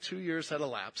 27. When 2 years had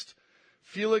elapsed,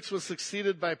 Felix was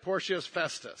succeeded by Porcius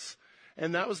Festus.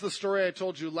 And that was the story I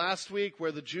told you last week,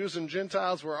 where the Jews and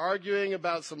Gentiles were arguing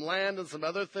about some land and some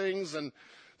other things, and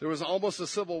there was almost a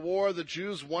civil war. The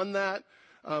Jews won that.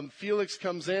 Felix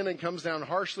comes in and comes down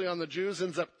harshly on the Jews,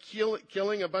 ends up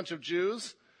killing a bunch of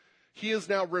Jews. He is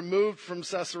now removed from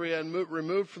Caesarea and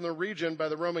removed from the region by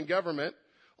the Roman government,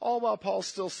 all while Paul's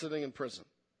still sitting in prison.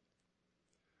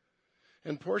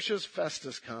 And Porcius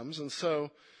Festus comes, and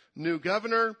so New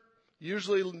governor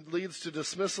usually leads to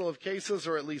dismissal of cases,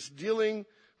 or at least dealing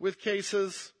with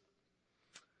cases.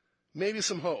 Maybe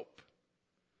some hope,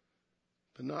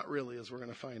 but not really, as we're going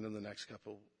to find in the next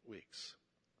couple weeks.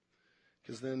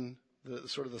 Because then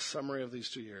the summary of these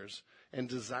 2 years, and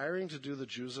desiring to do the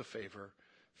Jews a favor,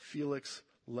 Felix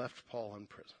left Paul in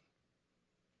prison.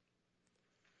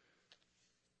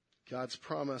 God's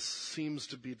promise seems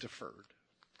to be deferred,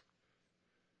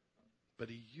 but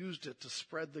he used it to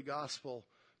spread the gospel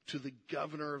to the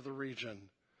governor of the region,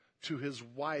 to his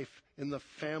wife in the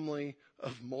family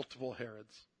of multiple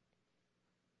Herods.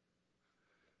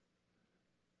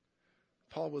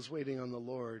 Paul was waiting on the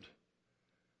Lord,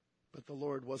 but the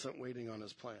Lord wasn't waiting on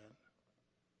his plan.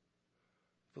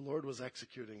 The Lord was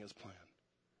executing his plan.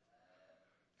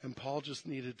 And Paul just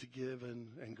needed to give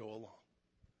and go along.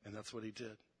 And that's what he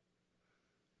did.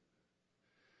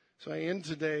 So I end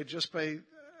today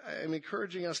I'm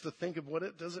encouraging us to think of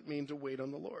what does it mean to wait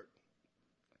on the Lord.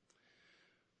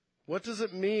 What does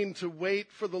it mean to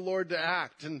wait for the Lord to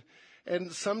act?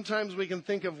 And sometimes we can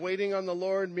think of waiting on the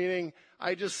Lord meaning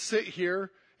I just sit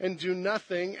here and do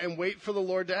nothing and wait for the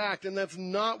Lord to act. And that's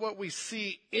not what we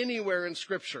see anywhere in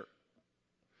Scripture.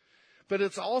 But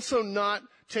it's also not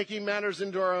taking matters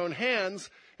into our own hands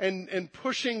and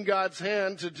pushing God's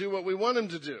hand to do what we want him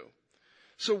to do.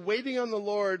 So waiting on the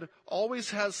Lord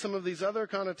always has some of these other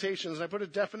connotations. I put a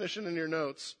definition in your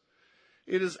notes.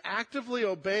 It is actively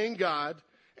obeying God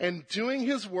and doing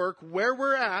his work where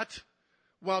we're at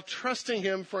while trusting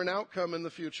him for an outcome in the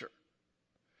future.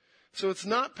 So it's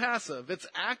not passive. It's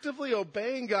actively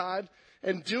obeying God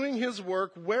and doing his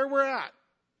work where we're at.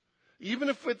 Even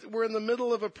if we're in the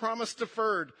middle of a promise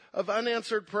deferred, of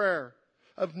unanswered prayer,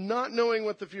 of not knowing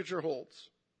what the future holds.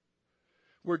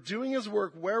 We're doing his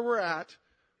work where we're at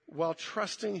while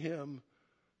trusting him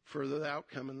for the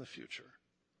outcome in the future.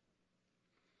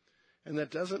 And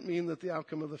that doesn't mean that the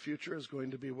outcome of the future is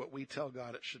going to be what we tell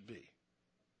God it should be.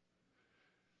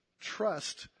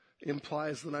 Trust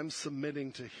implies that I'm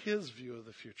submitting to his view of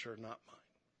the future, not mine.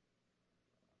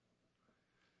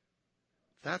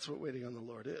 That's what waiting on the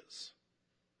Lord is.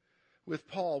 With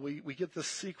Paul, we get this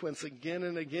sequence again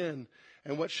and again.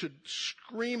 And what should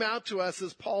scream out to us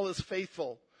is Paul is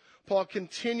faithful. Paul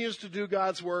continues to do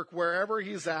God's work wherever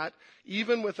he's at,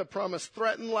 even with a promise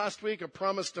threatened last week, a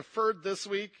promise deferred this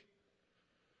week.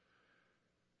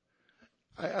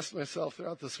 I asked myself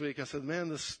throughout this week, I said, man,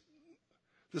 this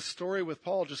story with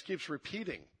Paul just keeps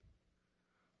repeating.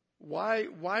 Why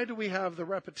do we have the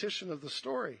repetition of the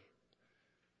story?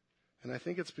 And I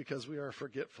think it's because we are a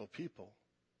forgetful people.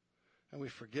 And we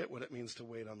forget what it means to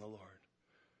wait on the Lord.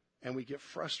 And we get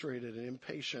frustrated and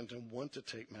impatient and want to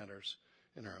take matters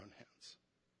in our own hands.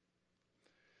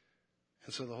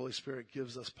 And so the Holy Spirit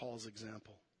gives us Paul's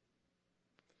example.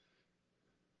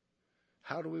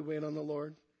 How do we wait on the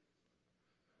Lord?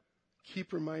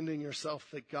 Keep reminding yourself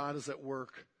that God is at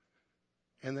work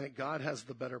and that God has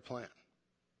the better plan,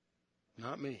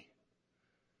 not me.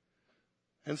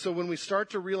 And so when we start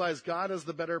to realize God has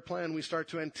the better plan, we start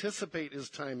to anticipate his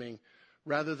timing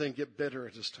rather than get bitter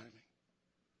at his timing.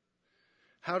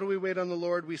 How do we wait on the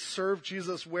Lord? We serve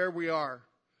Jesus where we are,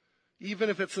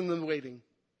 even if it's in the waiting.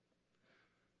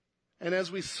 And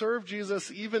as we serve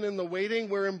Jesus, even in the waiting,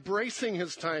 we're embracing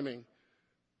his timing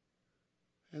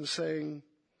and saying,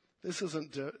 this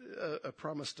isn't a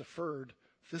promise deferred.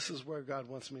 This is where God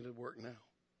wants me to work now.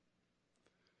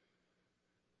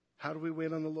 How do we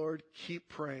wait on the Lord? Keep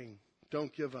praying.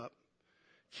 Don't give up.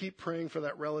 Keep praying for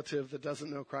that relative that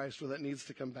doesn't know Christ or that needs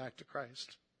to come back to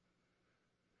Christ.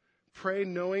 Pray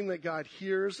knowing that God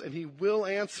hears and he will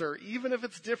answer, even if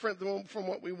it's different from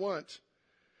what we want.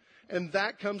 And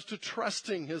that comes to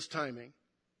trusting his timing.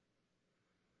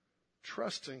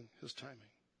 Trusting his timing.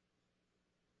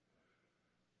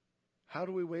 How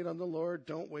do we wait on the Lord?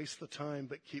 Don't waste the time,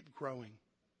 but keep growing.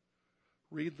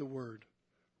 Read the word.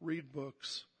 Read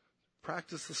books.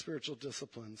 Practice the spiritual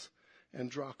disciplines.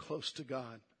 And draw close to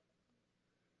God.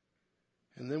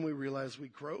 And then we realize we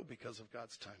grow because of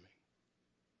God's timing.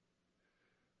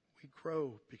 We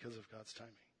grow because of God's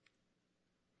timing.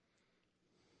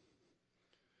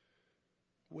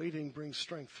 Waiting brings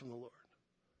strength from the Lord.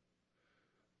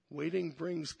 Waiting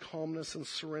brings calmness and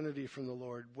serenity from the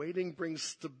Lord. Waiting brings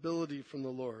stability from the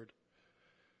Lord.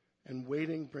 And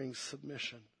waiting brings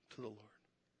submission to the Lord.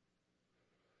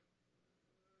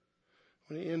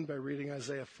 I'm going to end by reading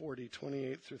Isaiah 40,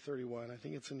 28 through 31. I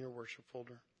think it's in your worship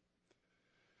folder.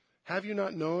 Have you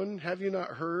not known? Have you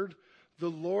not heard? The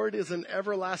Lord is an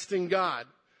everlasting God.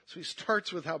 So he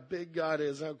starts with how big God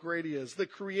is, how great he is. The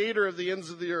creator of the ends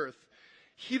of the earth.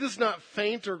 He does not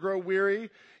faint or grow weary.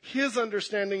 His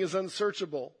understanding is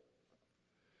unsearchable.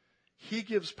 He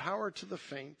gives power to the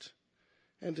faint,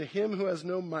 and to him who has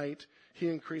no might, he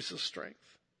increases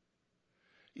strength.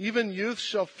 Even youth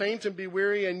shall faint and be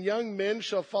weary, and young men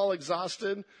shall fall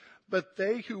exhausted. But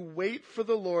they who wait for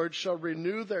the Lord shall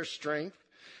renew their strength.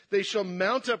 They shall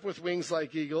mount up with wings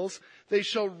like eagles. They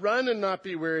shall run and not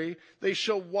be weary. They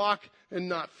shall walk and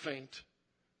not faint.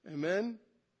 Amen?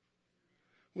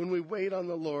 When we wait on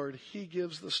the Lord, he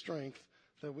gives the strength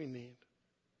that we need.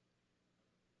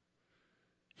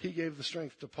 He gave the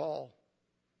strength to Paul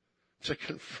to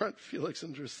confront Felix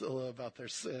and Drusilla about their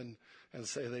sin and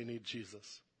say they need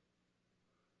Jesus.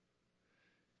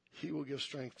 He will give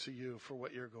strength to you for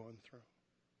what you're going through,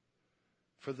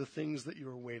 for the things that you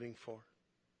are waiting for.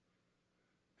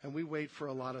 And we wait for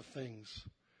a lot of things.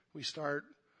 We start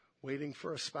waiting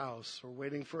for a spouse, or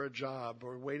waiting for a job,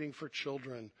 or waiting for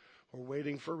children, or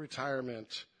waiting for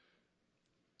retirement,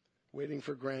 waiting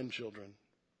for grandchildren.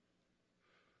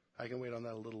 I can wait on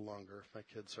that a little longer if my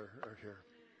kids are here.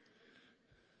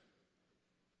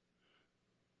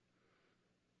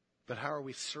 But how are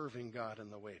we serving God in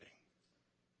the waiting?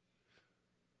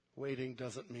 Waiting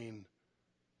doesn't mean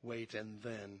wait and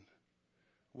then.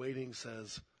 Waiting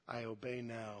says, I obey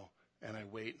now and I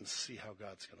wait and see how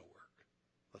God's going to work.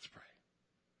 Let's pray.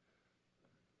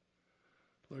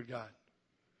 Lord God,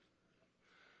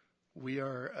 we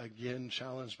are again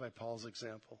challenged by Paul's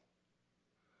example.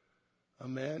 A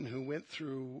man who went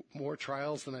through more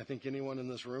trials than I think anyone in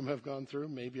this room have gone through,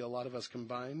 maybe a lot of us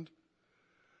combined.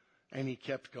 And he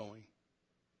kept going.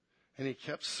 And he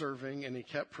kept serving and he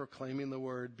kept proclaiming the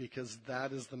word because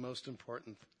that is the most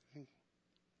important thing.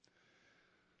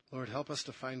 Lord, help us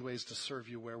to find ways to serve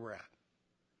you where we're at,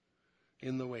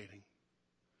 in the waiting.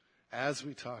 As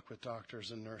we talk with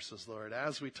doctors and nurses, Lord,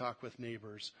 as we talk with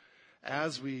neighbors,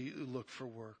 as we look for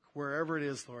work, wherever it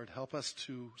is, Lord, help us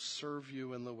to serve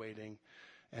you in the waiting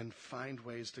and find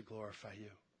ways to glorify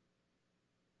you.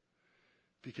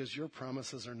 Because your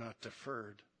promises are not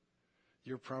deferred.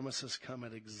 Your promises come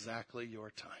at exactly your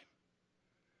time.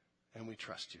 And we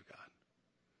trust you,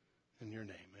 God. In your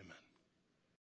name, amen.